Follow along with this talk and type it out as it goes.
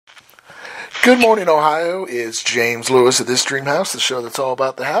Good morning, Ohio. It's James Lewis at This Dream House, the show that's all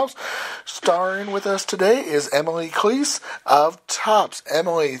about the house. Starring with us today is Emily Kless of Tops.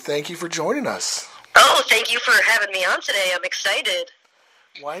 Emily, thank you for joining us. Oh, thank you for having me on today. I'm excited.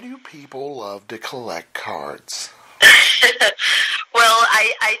 Why do people love to collect cards? Well,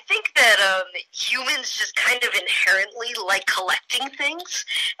 I think that humans just kind of inherently like collecting things.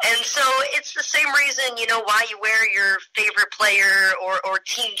 And so it's the same reason, why you wear your favorite player or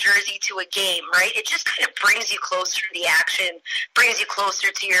team jersey to a game, right? It just kind of brings you closer to the action, brings you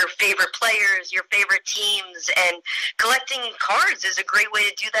closer to your favorite players, your favorite teams. And collecting cards is a great way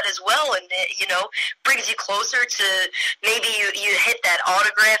to do that as well. And, brings you closer to maybe you hit that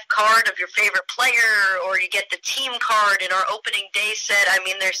autograph card of your favorite player, or you get the team card in our opening day set. I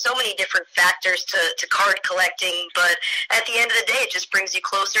mean, there's so many different factors to card collecting, but at the end of the day, it just brings you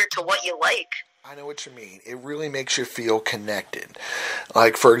closer to what you like. I know what you mean. It really makes you feel connected.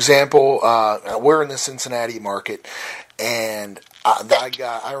 Like, for example, we're in the Cincinnati market, and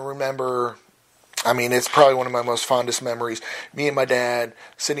I remember... it's probably one of my most fondest memories. Me and my dad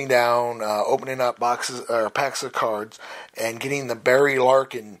sitting down, opening up boxes or packs of cards, and getting the Barry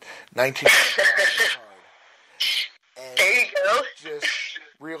Larkin 1995 card. And there you go. Just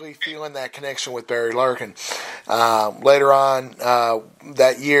really feeling that connection with Barry Larkin. Later on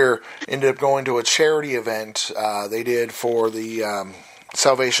that year, ended up going to a charity event they did for the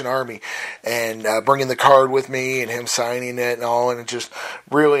Salvation Army, and bringing the card with me and him signing it and all, and it's just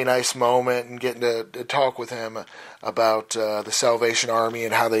really nice moment, and getting to talk with him about the Salvation Army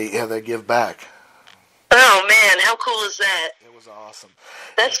and how they give back. Oh man, how cool is that? It was awesome.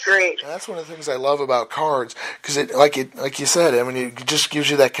 That's great. And that's one of the things I love about cards, because like you said, it just gives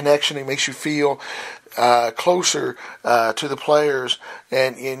you that connection. It makes you feel closer to the players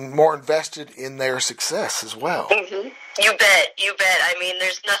and more invested in their success as well. Mm-hmm. You bet. I mean,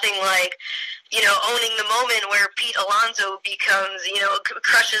 there's nothing like, owning the moment where Pete Alonso becomes,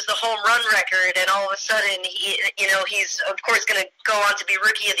 crushes the home run record, and all of a sudden, he's of course going to go on to be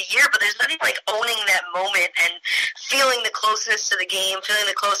Rookie of the Year, but there's nothing like owning that moment and feeling the closeness to the game, feeling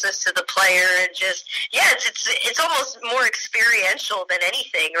the closeness to the player, and just, it's almost more experiential than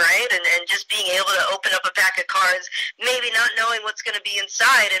anything, right? And just being able to open up a pack of cards, maybe not knowing what's going to be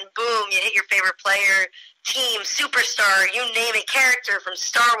inside, and boom, you hit your favorite player, team, superstar, you name it, character from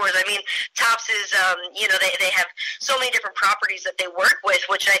Star Wars. I mean, Topps is, they have so many different properties that they work with,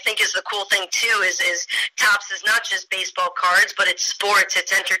 which I think is the cool thing too, is Topps is not just baseball cards, but it's sports,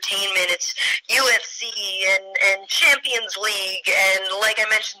 it's entertainment, it's UFC and Champions League, and like I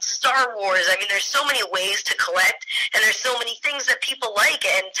mentioned, Star Wars. I mean, there's so many ways to collect, and there's so many things that people like,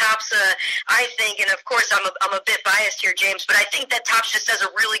 and Topps, I think, and of course I'm a bit biased here, James, but I think that Topps just does a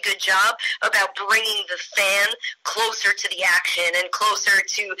really good job about bringing the fan closer to the action and closer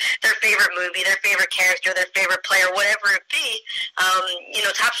to their favorite movie, their favorite character, their favorite player, whatever it be.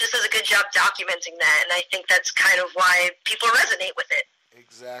 Topps just does a good job documenting that, and I think that's kind of why people resonate with it.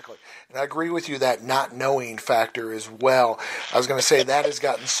 Exactly. And I agree with you, that not knowing factor as well. I was going to say that has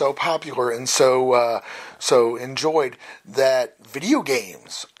gotten so popular and so enjoyed that video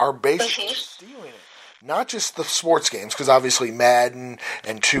games are basically stealing it. Not just the sports games, because obviously Madden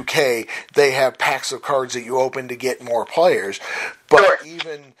and 2K, they have packs of cards that you open to get more players. But Sure.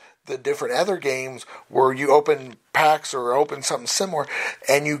 Even the different other games where you open packs or open something similar,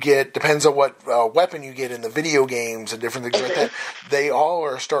 and you get, depends on what weapon you get in the video games and different things like that, they all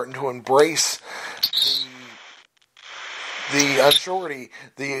are starting to embrace the uncertainty,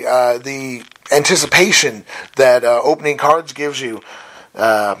 the anticipation that opening cards gives you.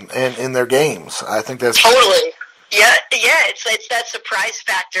 In their games. I think that's totally. Yeah, it's that surprise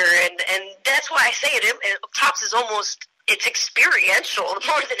factor, and that's why I say it. Topps is almost, it's experiential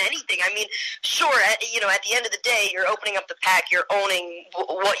more than anything. I mean, sure, at the end of the day, you're opening up the pack, you're owning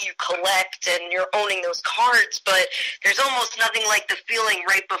what you collect, and you're owning those cards, but there's almost nothing like the feeling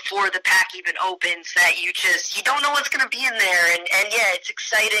right before the pack even opens that you don't know what's going to be in there, and yeah, it's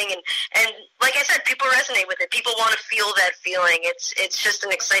exciting, and like I said, people resonate with it. People want to feel that feeling. It's just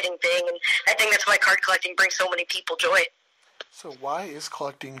an exciting thing, and I think that's why card collecting brings so many people joy. So why is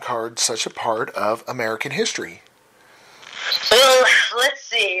collecting cards such a part of American history? Well, let's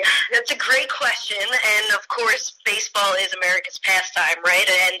see. That's a great question, and of course, baseball is America's pastime, right?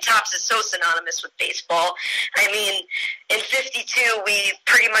 And Topps is so synonymous with baseball. I mean, in '52, we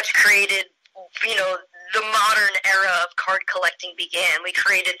pretty much created, the modern era of card collecting began. We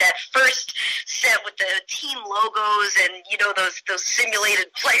created that first set with the team logos and, those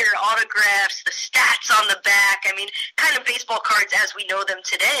simulated player autographs, the stats on the back. I mean, kind of baseball cards as we know them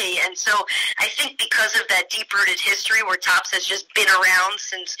today. And so I think because of that deep-rooted history where Topps has just been around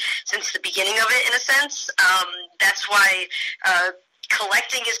since the beginning of it, in a sense, that's why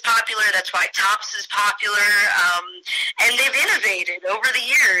collecting is popular. That's why Topps is popular, and they've innovated over the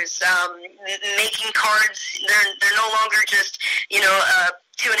years, making cards. They're no longer just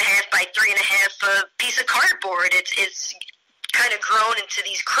 2.5 by 3.5 piece of cardboard. It's kind of grown into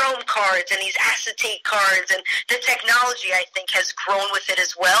these chrome cards and these acetate cards, and the technology, I think, has grown with it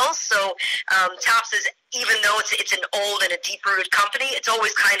as well. So Topps is, even though it's an old and a deep-rooted company, it's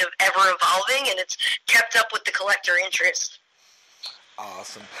always kind of ever-evolving, and it's kept up with the collector interest.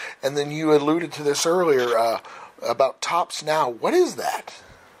 Awesome. And then you alluded to this earlier about Topps Now. What is that?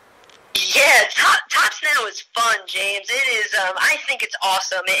 Yeah, Topps Now is fun, James. It is. I think it's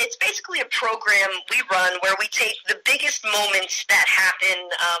awesome. It's basically a program we run where we take the biggest moments that happen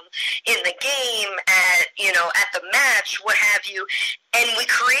in the game, at the match, what have you, and we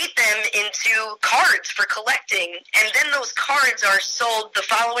create them into cards for collecting. And then those cards are sold the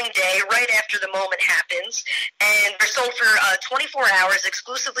following day, right after the moment happens, and they're sold for 24 hours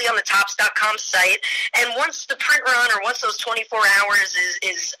exclusively on the Topps.com site. And once the print run, or once those 24 hours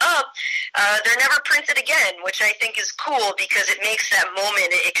is up, they're never printed again, which I think is cool because it makes that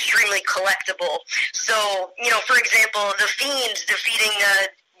moment extremely collectible. So, for example, The Fiend defeating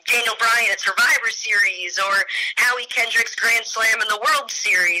Daniel Bryan at Survivor Series, or Howie Kendrick's Grand Slam in the World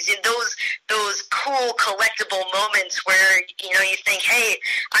Series. Those cool collectible moments where you think, hey,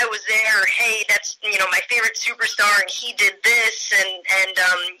 I was there. Hey, that's my favorite superstar, and he did this, and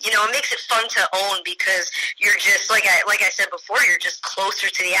it makes it fun to own because you're just like I said before, you're just closer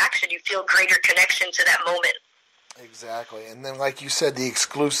to the action. You feel greater connection to that moment. Exactly. And then, like you said, the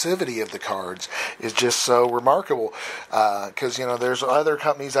exclusivity of the cards is just so remarkable because, there's other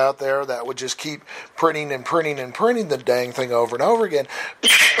companies out there that would just keep printing and printing and printing the dang thing over and over again.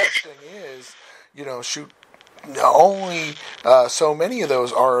 But the nice thing is, only so many of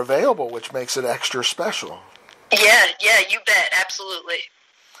those are available, which makes it extra special. Yeah, you bet. Absolutely.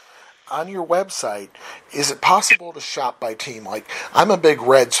 On your website, is it possible to shop by team? Like, I'm a big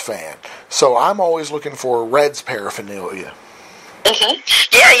Reds fan, so I'm always looking for Reds paraphernalia. Mm-hmm.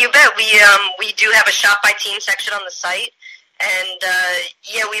 Yeah, you bet. We do have a shop by team section on the site, and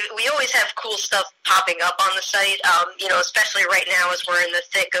we always have cool stuff popping up on the site. Especially right now as we're in the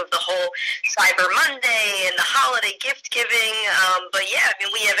thick of the whole Cyber Monday and the holiday gift giving. But yeah,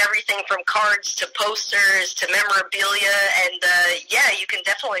 we have everything from cards to posters to memorabilia, and you can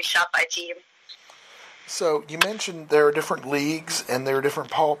definitely shop by team. So you mentioned there are different leagues and there are different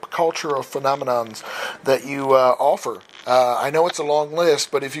pop cultural phenomenons that you offer. I know it's a long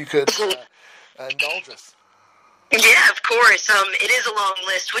list, but if you could indulge us. Yeah, of course. It is a long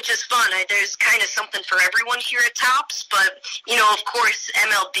list, which is fun. There's kind of something for everyone here at Topps, but, of course,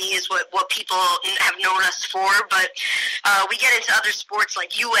 MLB is what people have known us for, but we get into other sports like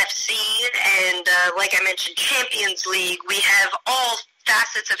UFC and, like I mentioned, Champions League. We have all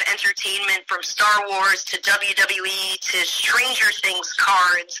facets of entertainment, from Star Wars to WWE to Stranger Things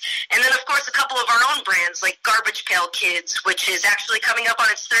cards, and then of course a couple of our own brands like Garbage Pail Kids, which is actually coming up on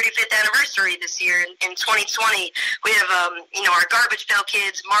its 35th anniversary this year in 2020. We have our Garbage Pail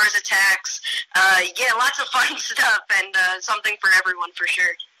Kids, Mars Attacks, lots of fun stuff, and something for everyone for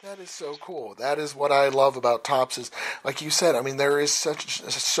sure. That is so cool. That is what I love about Topps is, like you said, there is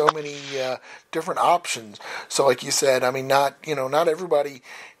so many different options. So like you said, not everybody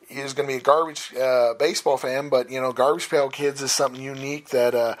is going to be a garbage baseball fan, but, Garbage Pail Kids is something unique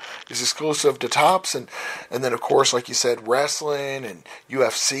that is exclusive to Topps. And then, of course, like you said, wrestling and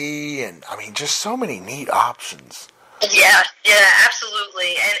UFC and, just so many neat options. Yeah,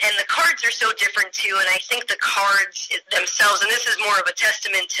 absolutely. And the cards are so different, too, and I think the cards themselves, and this is more of a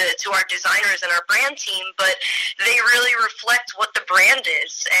testament to our designers and our brand team, but they really reflect what the brand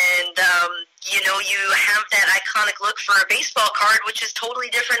is. And, you have that iconic look for a baseball card, which is totally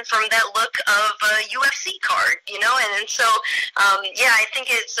different from that look of a UFC card, and so, I think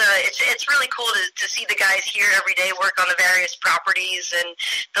it's really cool to see the guys here every day work on the various properties, and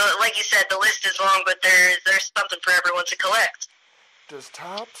like you said, the list is long, but there's something for everyone to collect. Does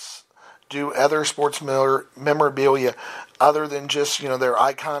Topps do other sports memorabilia other than just, their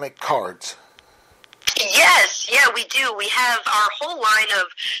iconic cards? Yes, we do. We have our whole line of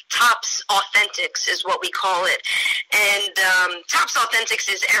Topps Authentics is what we call it. And Topps Authentics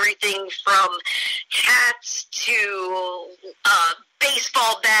is everything from hats to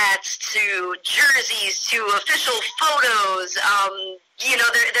baseball bats to jerseys to official photos.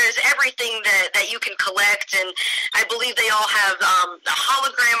 There's everything that you can collect, and I believe they all have a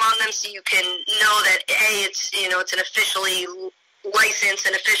hologram on them, so you can know that it's an officially licensed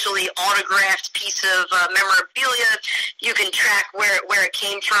and officially autographed piece of memorabilia. You can track where it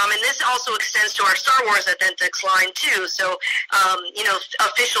came from, and this also extends to our Star Wars Authentics line too. So,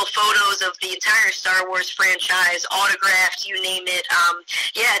 official photos of the entire Star Wars franchise, autographed, you name it.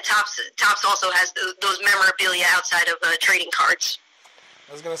 Topps also has those memorabilia outside of trading cards.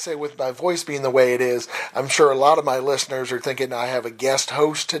 I was going to say, with my voice being the way it is, I'm sure a lot of my listeners are thinking I have a guest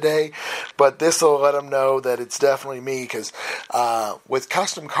host today, but this will let them know that it's definitely me, because with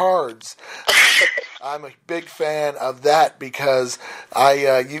custom cards, I'm a big fan of that, because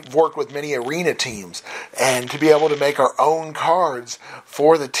you've worked with many arena teams, and to be able to make our own cards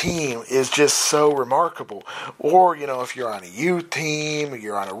for the team is just so remarkable. Or, if you're on a youth team, or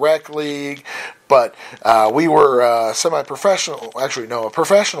you're on a rec league. But we were a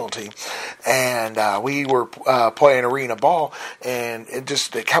professional team, and we were playing arena ball, and it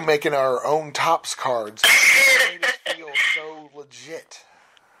just kept making our own Topps cards. It made it feel so legit.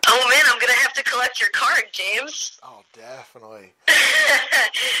 Oh man, I'm gonna have to collect your card, James. Oh, definitely.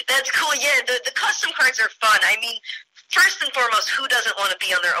 That's cool. Yeah, the custom cards are fun. I mean, first and foremost, who doesn't want to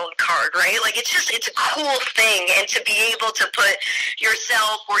be on their own card, right? Like, it's a cool thing, and to be able to put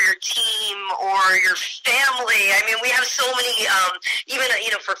yourself or your team or your family. I mean, we have so many, even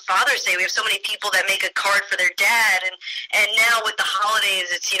for Father's Day, we have so many people that make a card for their dad, and now with the holidays,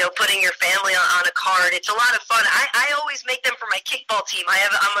 it's putting your family on a card. It's a lot of fun. I always make them for my kickball team.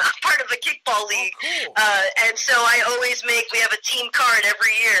 I'm part of a kickball league, and so we have a team card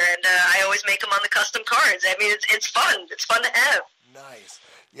every year, and I always make them on the custom cards. I mean, it's fun. It's fun to have. Nice.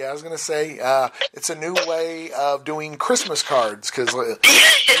 Yeah, I was going to say, it's a new way of doing Christmas cards. Quite literally,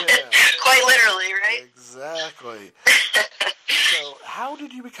 right? Exactly. So, how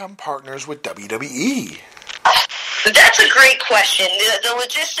did you become partners with WWE? That's a great question. The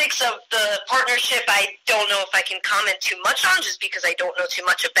logistics of the partnership, I don't know if I can comment too much on, just because I don't know too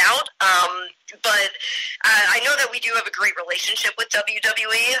much about. But I know that we do have a great relationship with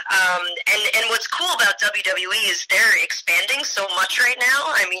WWE. And what's cool about WWE is they're expanding so much right now.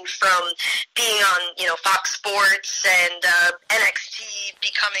 I mean, from being on Fox Sports and NXT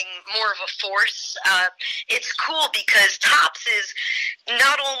becoming more of a force. It's cool because Topps is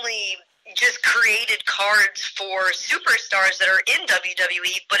not only just created cards for superstars that are in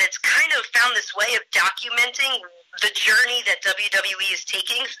WWE, but it's kind of found this way of documenting the journey that WWE is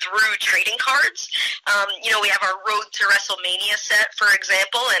taking through trading cards. We have our Road to WrestleMania set, for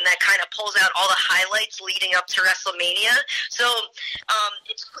example, and that kind of pulls out all the highlights leading up to WrestleMania. So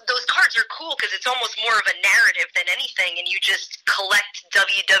those cards are cool because it's almost more of a narrative than anything, and you just collect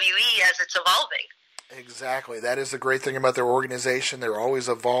WWE as it's evolving. Exactly. That is the great thing about their organization. They're always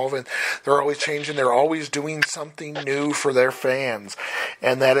evolving. They're always changing. They're always doing something new for their fans.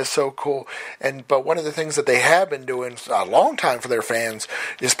 And that is so cool. But one of the things that they have been doing a long time for their fans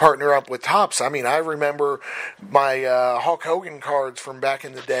is partner up with Topps. I mean, I remember my Hulk Hogan cards from back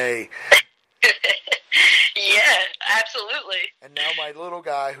in the day. Yeah, absolutely. And now my little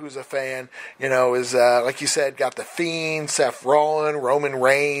guy, who's a fan, is, like you said, got The Fiend, Seth Rollins, Roman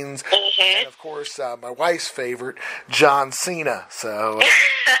Reigns, and, of course, my wife's favorite, John Cena. So,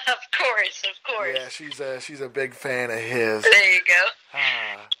 of course. Yeah, she's a big fan of his. There you go.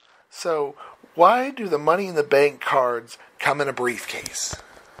 So, why do the Money in the Bank cards come in a briefcase?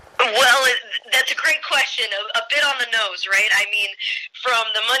 Well, that's a great question. A bit on the nose, right? I mean,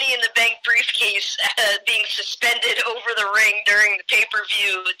 from the Money in the Bank briefcase being suspended over the ring during the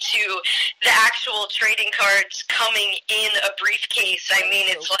pay-per-view to the actual trading cards coming in a briefcase. I mean,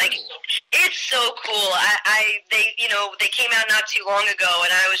 it's so like, cool. It's so cool. They came out not too long ago,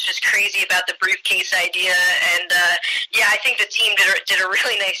 and I was just crazy about the briefcase idea. And I think the team did a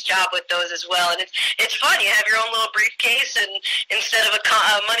really nice job with those as well. And it's fun. You have your own little briefcase, and instead of a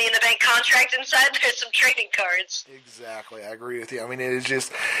Money in the Bank contract inside, there's some trading cards. Exactly. I agree with you. I mean, it is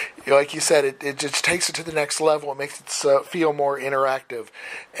just, like you said, it just takes it to the next level. It makes it feel more interactive.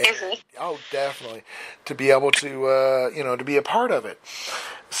 And, oh, definitely. To be able to, to be a part of it.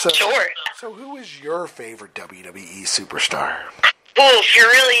 So, sure. So who is your favorite WWE superstar? Oof, you're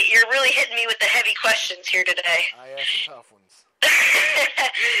really hitting me with the heavy questions here today. I asked the tough ones.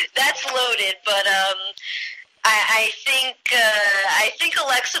 That's loaded, but I think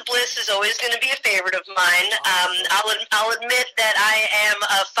Alexa Bliss is always going to be a favorite of mine. I'll admit that I am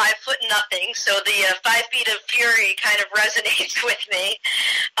a 5'0", so the 5 feet of fury kind of resonates with me.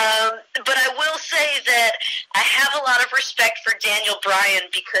 But I will say that I have a lot of respect for Daniel Bryan,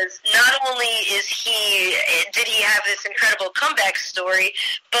 because not only did he have this incredible comeback story,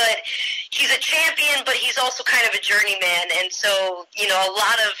 but he's a champion, but he's also kind of a journeyman. And so,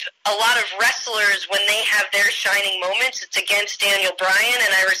 a lot of wrestlers, when they have their shining moments, it's against Daniel Bryan,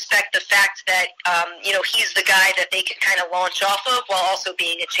 and I respect the fact that he's the guy that they can kind of launch off of while also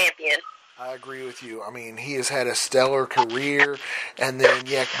being a champion. I agree with you. I mean, he has had a stellar career, and then,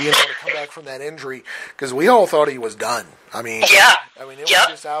 being able to come back from that injury, because we all thought he was done. I mean, it was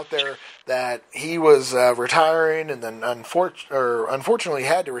just out there that he was retiring, and then unfortunately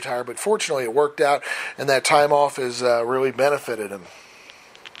had to retire, but fortunately it worked out, and that time off has really benefited him.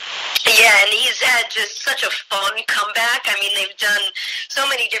 Yeah, and he's had just such a fun comeback. I mean, they've done so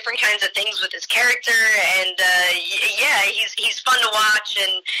many different kinds of things with his character, and he's fun to watch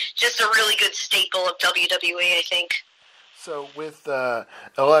and just a really good staple of WWE, I think. So with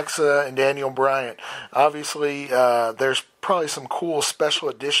Alexa and Daniel Bryan, obviously there's probably some cool special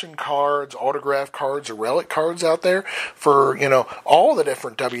edition cards, autograph cards, or relic cards out there for, all the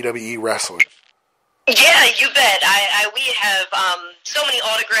different WWE wrestlers. Yeah, you bet. We have so many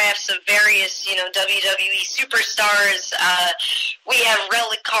autographs of various, WWE superstars. We have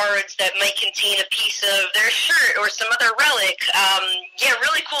relic cards that might contain a piece of their shirt or some other relic.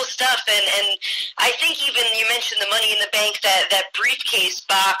 Really cool stuff. And I think even you mentioned the Money in the Bank, that briefcase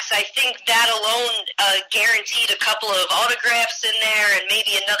box. I think that alone guaranteed a couple of autographs in there and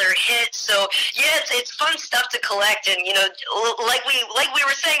maybe another hit. So it's fun stuff to collect. And like we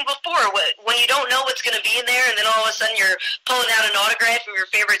were saying before, when you don't know what's going to be in there, and then all of a sudden you're pulling out an autograph of your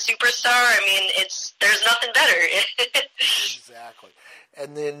favorite superstar. I mean, there's nothing better. Exactly.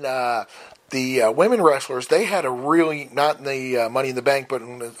 And then the women wrestlers, they had a really, not in the Money in the Bank, but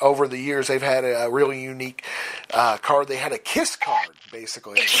over the years, they've had a really unique card. They had a KISS card,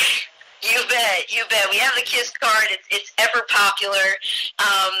 basically. You bet. We have the KISS card. It's ever popular.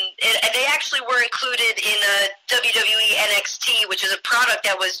 And they actually were included in WWE NXT, which is a product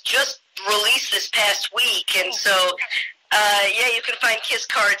that was just released this past week. And so, you can find KISS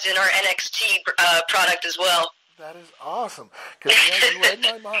cards in our NXT product as well. That is awesome. Because you read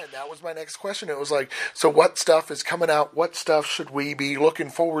my mind. That was my next question. It was like, so what stuff is coming out? What stuff should we be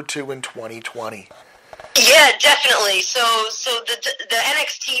looking forward to in 2020? Yeah, definitely. So the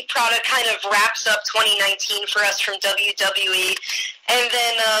NXT product kind of wraps up 2019 for us from WWE. And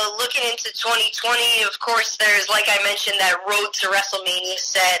then looking into 2020, of course, there's, like I mentioned, that Road to WrestleMania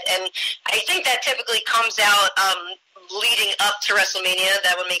set. And I think that typically comes out leading up to WrestleMania.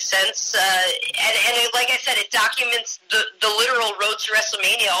 That would make sense. And like I said, it documents the literal road to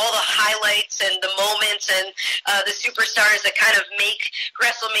WrestleMania, all the highlights and the moments and the superstars that kind of make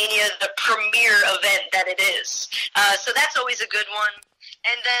WrestleMania the premier event that it is. So that's always a good one.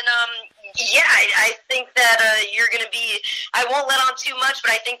 And then, I think that you're going to be, I won't let on too much,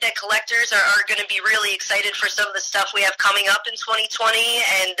 but I think that collectors are going to be really excited for some of the stuff we have coming up in 2020.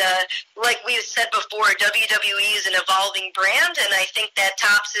 And like we've said before, WWE is an evolving brand, and I think that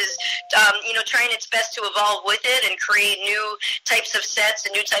Topps is, trying its best to evolve with it and create new types of sets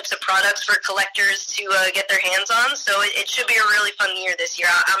and new types of products for collectors to get their hands on. So it should be a really fun year this year.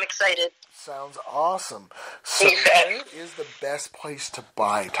 I'm excited. Sounds awesome. So where is the best place to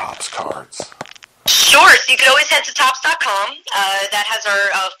buy Topps cards? Sure. So you can always head to Topps.com. That has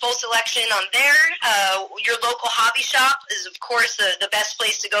our full selection on there. Your local hobby shop is, of course, the best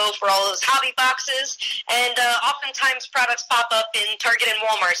place to go for all those hobby boxes. And oftentimes products pop up in Target and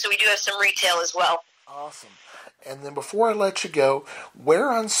Walmart, so we do have some retail as well. Awesome. And then before I let you go, where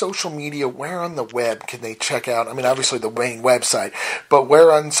on social media, where on the web can they check out, I mean, obviously the main website, but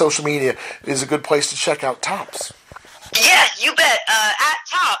where on social media is a good place to check out Topps? Yeah, you bet. At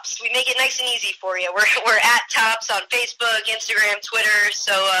Topps, we make it nice and easy for you. We're at Topps on Facebook, Instagram, Twitter.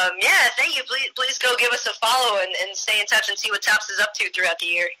 So, thank you. Please go give us a follow and stay in touch and see what Topps is up to throughout the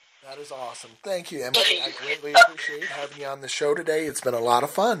year. That is awesome. Thank you, Emily. I greatly appreciate having you on the show today. It's been a lot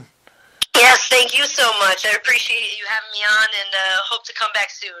of fun. Yes, thank you so much. I appreciate you having me on and hope to come back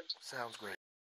soon. Sounds great.